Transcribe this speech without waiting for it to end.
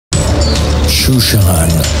Shushan,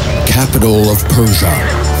 capital of Persia,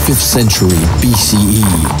 5th century BCE.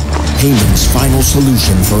 Haman's final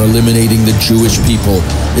solution for eliminating the Jewish people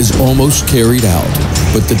is almost carried out,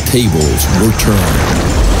 but the tables were turned.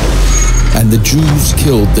 And the Jews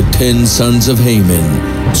killed the 10 sons of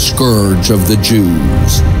Haman, scourge of the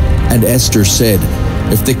Jews. And Esther said,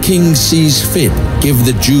 "If the king sees fit, give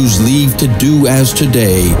the Jews leave to do as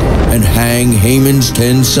today, and hang Haman's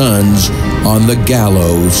 10 sons on the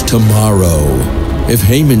gallows tomorrow." If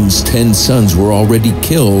Haman's 10 sons were already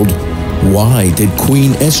killed, why did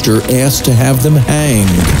Queen Esther ask to have them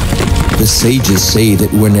hanged? The sages say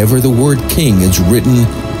that whenever the word king is written,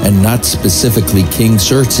 and not specifically King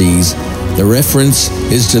Xerxes, the reference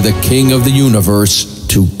is to the King of the universe,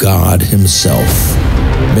 to God himself.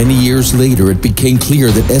 Many years later, it became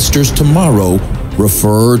clear that Esther's tomorrow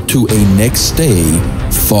referred to a next day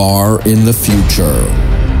far in the future.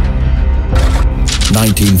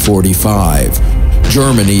 1945.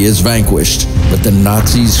 Germany is vanquished, but the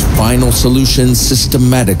Nazis' final solution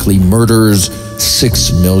systematically murders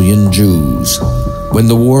 6 million Jews. When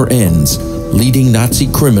the war ends, leading Nazi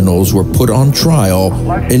criminals were put on trial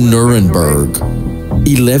in Nuremberg.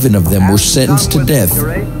 11 of them were sentenced to death,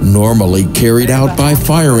 normally carried out by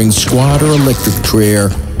firing squad or electric chair,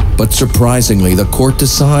 but surprisingly the court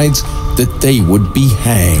decides that they would be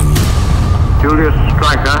hanged. Julius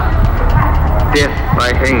Streicher, death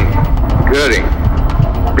by hanging. Goering,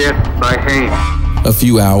 death by hanging. A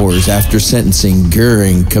few hours after sentencing,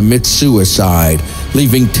 Goering commits suicide,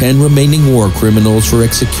 leaving 10 remaining war criminals for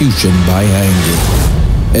execution by hanging.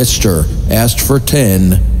 Esther asked for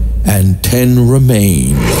 10, and 10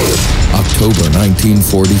 remain. October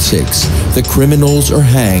 1946. The criminals are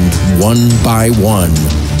hanged one by one.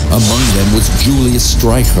 Among them was Julius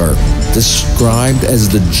Streicher, described as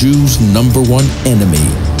the Jews' #1 enemy.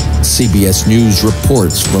 CBS News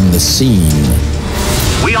reports from the scene.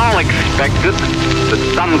 We all expected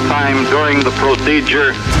that sometime during the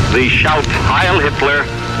procedure, the shout "Heil Hitler"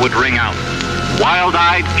 would ring out.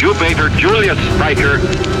 Wild-eyed Jew-baiter Julius Streicher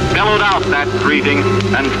bellowed out that greeting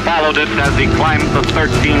and followed it as he climbed the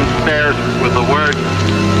 13 stairs with the words,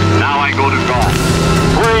 "Now I go to God."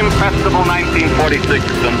 Purim Festival 1946,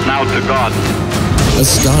 and now to God.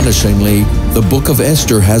 Astonishingly, the Book of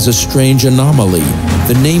Esther has a strange anomaly.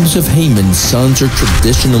 The names of Haman's sons are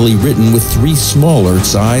traditionally written with 3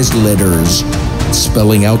 smaller-sized letters,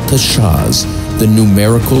 spelling out Tashaz, the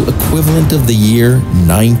numerical equivalent of the year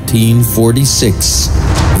 1946,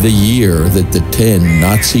 the year that the 10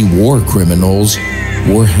 Nazi war criminals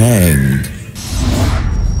were hanged.